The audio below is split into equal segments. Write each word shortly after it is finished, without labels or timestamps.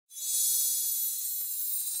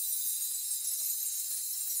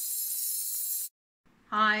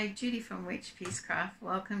Hi, Judy from Witchpeace Craft.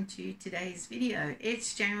 Welcome to today's video.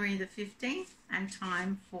 It's January the 15th and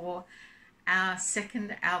time for our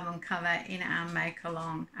second album cover in our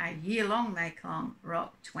make-along, our year-long make-along,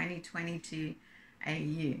 Rock 2022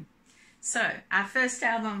 AU. So, our first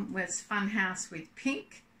album was Funhouse with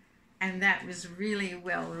Pink, and that was really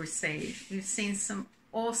well received. We've seen some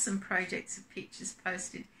awesome projects of pictures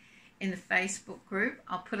posted in the Facebook group.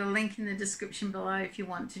 I'll put a link in the description below if you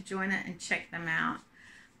want to join it and check them out.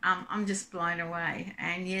 I'm just blown away.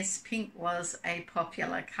 And yes, pink was a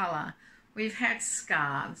popular colour. We've had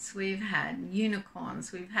scarves, we've had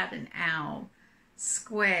unicorns, we've had an owl,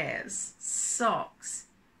 squares, socks,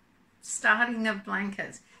 starting of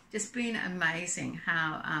blankets. Just been amazing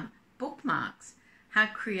how bookmarks, how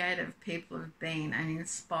creative people have been and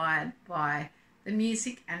inspired by the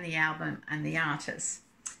music and the album and the artists.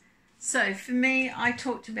 So for me, I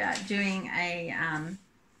talked about doing a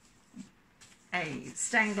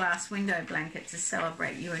stained glass window blanket to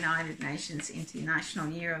celebrate United Nations International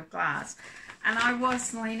Year of Glass, and I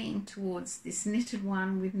was leaning towards this knitted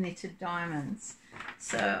one with knitted diamonds.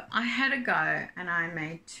 So I had a go and I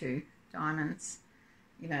made 2 diamonds,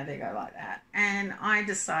 you know, they go like that, and I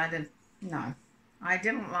decided no, I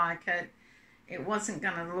didn't like it. It wasn't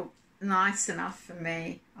going to look nice enough for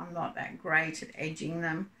me. I'm not that great at edging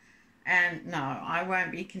them, and no, I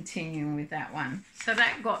won't be continuing with that one. So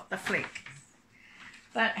that got the flick.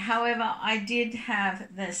 But however, I did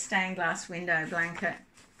have the stained glass window blanket,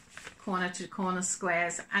 corner to corner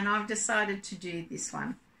squares, and I've decided to do this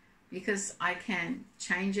one because I can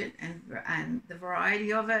change it and the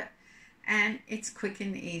variety of it, and it's quick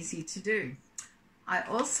and easy to do. I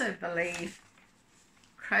also believe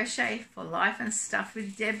Crochet for Life and Stuff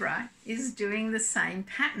with Debra is doing the same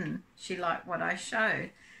pattern. She liked what I showed.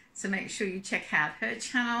 So make sure you check out her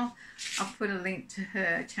channel. I'll put a link to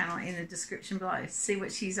her channel in the description below. See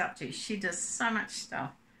what she's up to. She does so much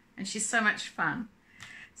stuff and she's so much fun.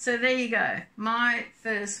 So there you go. My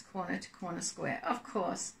first corner to corner square, of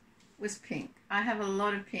course, was pink. I have a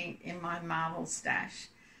lot of pink in my marble stash,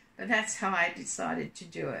 but that's how I decided to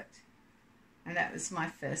do it. And that was my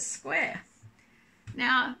first square.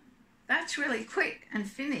 Now, that's really quick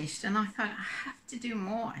and finished, and I thought I have to do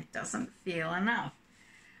more. It doesn't feel enough.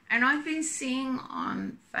 And I've been seeing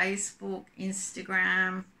on Facebook,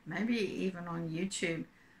 Instagram, maybe even on YouTube,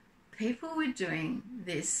 people were doing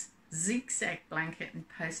this zigzag blanket and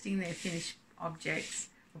posting their finished objects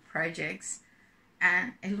or projects,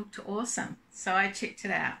 and it looked awesome. So I checked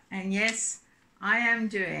it out. And yes, I am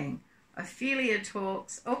doing Opehlia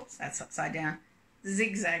Talks, oops, that's upside down,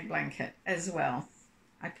 zigzag blanket as well.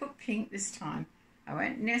 I put pink this time. I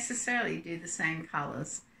won't necessarily do the same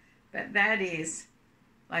colours, but that is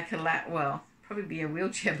like well, probably be a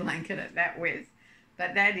wheelchair blanket at that width,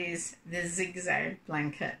 but that is the zigzag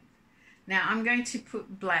blanket. Now I'm going to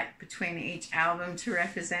put black between each album to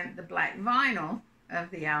represent the black vinyl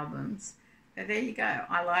of the albums. But there you go.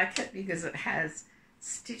 I like it because it has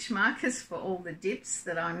stitch markers for all the dips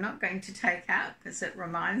that I'm not going to take out because it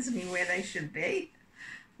reminds me where they should be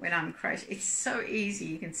when I'm crocheting. It's so easy.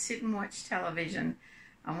 You can sit and watch television,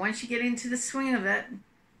 and once you get into the swing of it,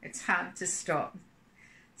 it's hard to stop.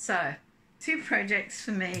 So, 2 projects for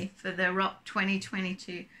me for the Rock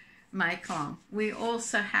 2022 make-along. We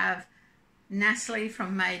also have Natalie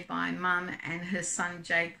from Made by Mum and her son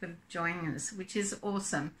Jacob joining us, which is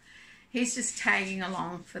awesome. He's just tagging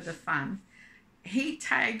along for the fun. He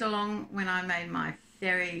tagged along when I made my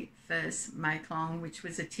very first make-along, which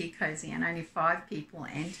was a tea cozy, and only 5 people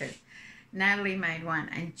entered. Natalie made one,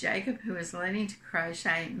 and Jacob, who was learning to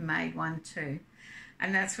crochet, made one too.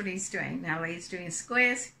 And that's what he's doing. Natalie's doing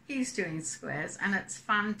squares, he's doing squares, and it's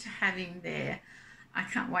fun to have him there. I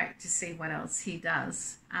can't wait to see what else he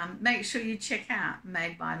does. Make sure you check out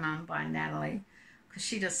Made by Mum by Natalie, because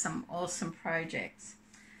she does some awesome projects.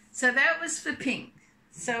 So that was for pink.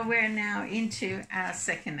 So we're now into our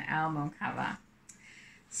second album cover.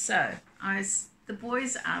 So the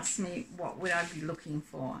boys asked me what would I be looking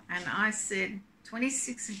for, and I said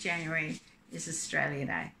 26th of January is Australia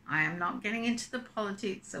Day. I am not getting into the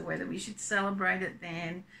politics or whether we should celebrate it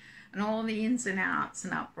then and all the ins and outs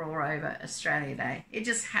and uproar over Australia Day. It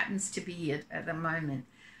just happens to be it at the moment.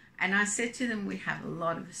 And I said to them, we have a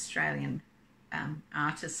lot of Australian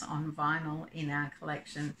artists on vinyl in our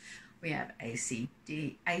collection. We have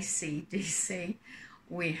AC/DC,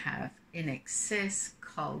 we have In Excess,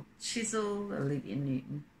 Cold Chisel, Olivia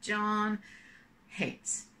Newton-John,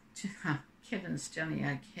 heaps, Kevin's Johnny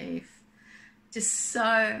O'Keefe, just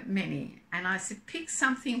so many. And I said, pick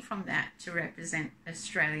something from that to represent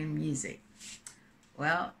Australian music.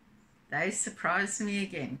 Well, they surprised me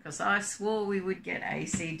again because I swore we would get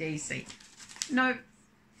AC/DC. Nope.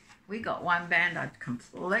 We got one band I'd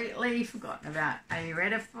completely forgotten about. Are you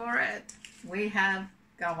ready for it? We have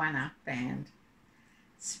Goanna Band.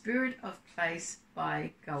 Spirit of Place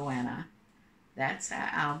by Goanna. That's our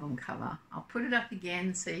album cover. I'll put it up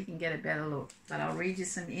again so you can get a better look. But I'll read you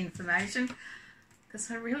some information because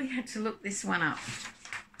I really had to look this one up.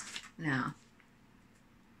 Now,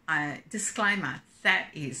 disclaimer, that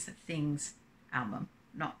is Thing's album,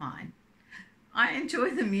 not mine. I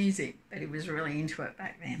enjoy the music, but he was really into it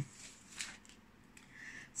back then.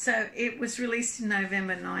 So it was released in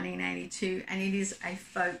November 1982, and it is a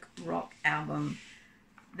folk rock album.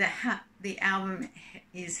 The album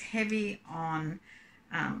is heavy on,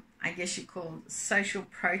 I guess you call it social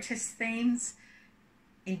protest themes,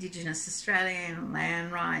 Indigenous Australian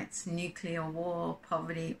land rights, nuclear war,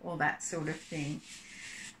 poverty, all that sort of thing.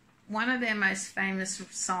 One of their most famous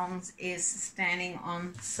songs is Standing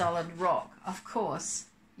on Solid Rock. Of course,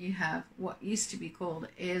 you have what used to be called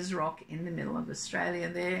Ayers Rock in the middle of Australia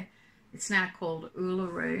there. It's now called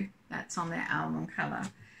Uluru. That's on their album cover.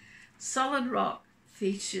 Solid Rock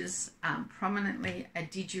features prominently a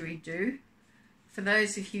didgeridoo. For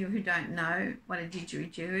those of you who don't know what a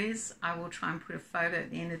didgeridoo is, I will try and put a photo at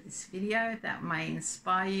the end of this video that may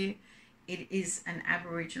inspire you. It is an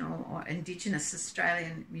Aboriginal or Indigenous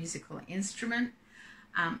Australian musical instrument.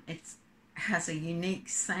 It has a unique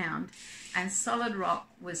sound, and Solid Rock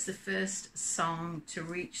was the first song to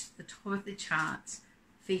reach the top of the charts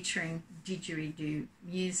featuring didgeridoo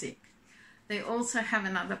music. They also have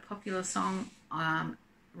another popular song,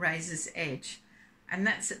 Razor's Edge, and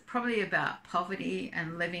that's probably about poverty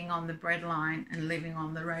and living on the breadline and living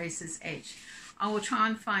on the razor's edge. I will try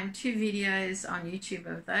and find 2 videos on YouTube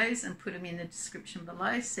of those and put them in the description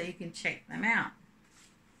below so you can check them out.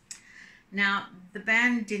 Now, the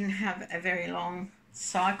band didn't have a very long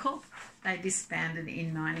cycle. They disbanded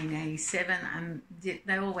in 1987 and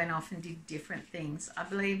they all went off and did different things. I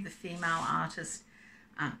believe the female artist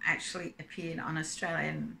actually appeared on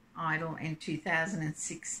Australian Idol in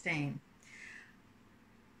 2016.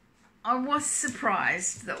 I was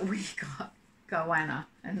surprised that we got Goanna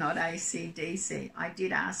and not AC/DC. I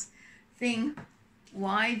did ask Thing,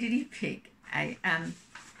 why did he pick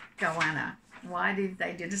Goanna? Why did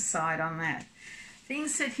they decide on that? Thing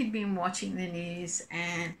said he'd been watching the news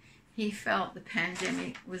and he felt the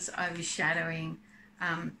pandemic was overshadowing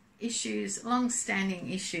issues,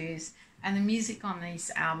 long-standing issues, and the music on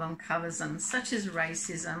this album covers them, such as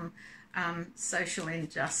racism, social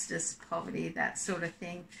injustice, poverty, that sort of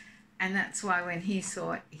thing. And that's why when he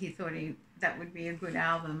saw it, he thought that would be a good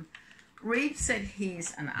album. Reeve said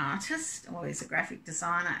he's an artist, or he's a graphic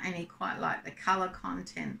designer, and he quite liked the colour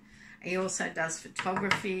content. He also does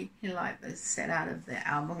photography. He liked the set out of the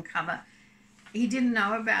album cover. He didn't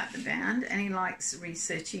know about the band, and he likes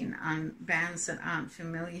researching on bands that aren't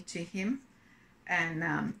familiar to him.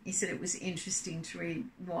 And he said it was interesting to read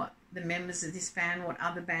what the members of this band, what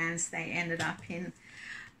other bands they ended up in.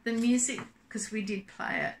 The music, because we did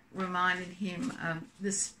play it, reminded him of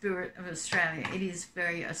the spirit of Australia. It is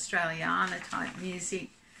very Australiana type music,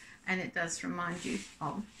 and it does remind you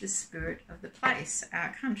of the spirit of the place,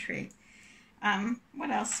 our country. What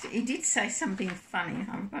else? He did say something funny.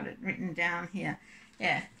 I've got it written down here.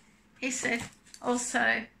 Yeah. He said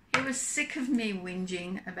also he was sick of me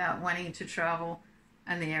whinging about wanting to travel,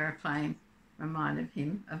 and the aeroplane reminded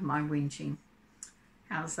him of my whinging.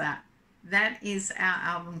 How's that? That is our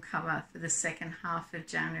album cover for the second half of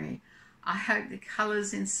January. I hope the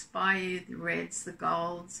colours inspire you, the reds, the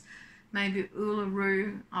golds, maybe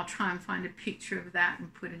Uluru. I'll try and find a picture of that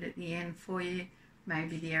and put it at the end for you.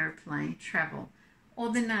 Maybe the aeroplane travel.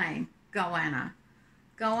 Or the name, Goanna.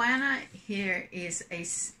 Goanna here is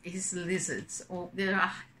lizards, or there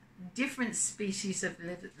are different species of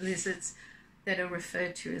lizards that are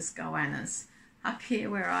referred to as goannas. Up here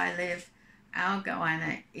where I live, our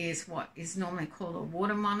goanna is what is normally called a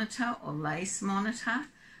water monitor or lace monitor,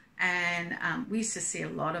 and we used to see a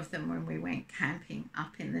lot of them when we went camping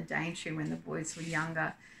up in the Daintree when the boys were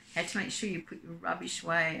younger. Had to make sure you put your rubbish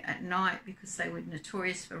away at night because they were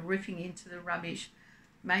notorious for ripping into the rubbish,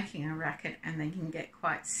 making a racket, and they can get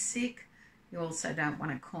quite sick. You also don't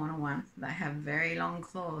want to corner one. They have very long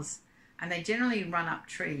claws and they generally run up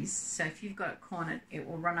trees, so if you've got it cornered, it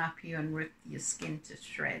will run up you and rip your skin to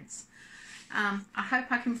shreds. I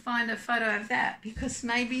hope I can find a photo of that because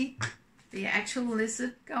maybe the actual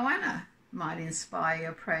lizard goanna might inspire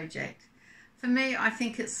your project. For me, I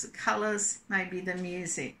think it's the colours, maybe the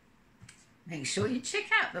music. Make sure you check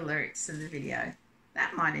out the lyrics of the video.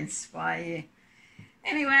 That might inspire you.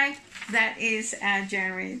 Anyway, that is our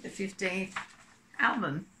January the 15th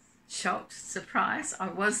album. Shocked, surprise. I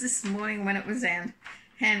was this morning when it was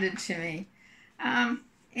handed to me.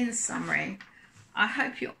 In summary, I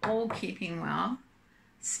hope you're all keeping well,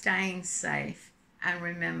 staying safe, and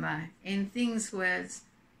remember, in Things words,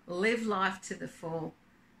 live life to the full,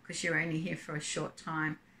 because you're only here for a short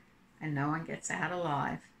time and no one gets out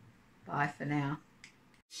alive. Bye for now.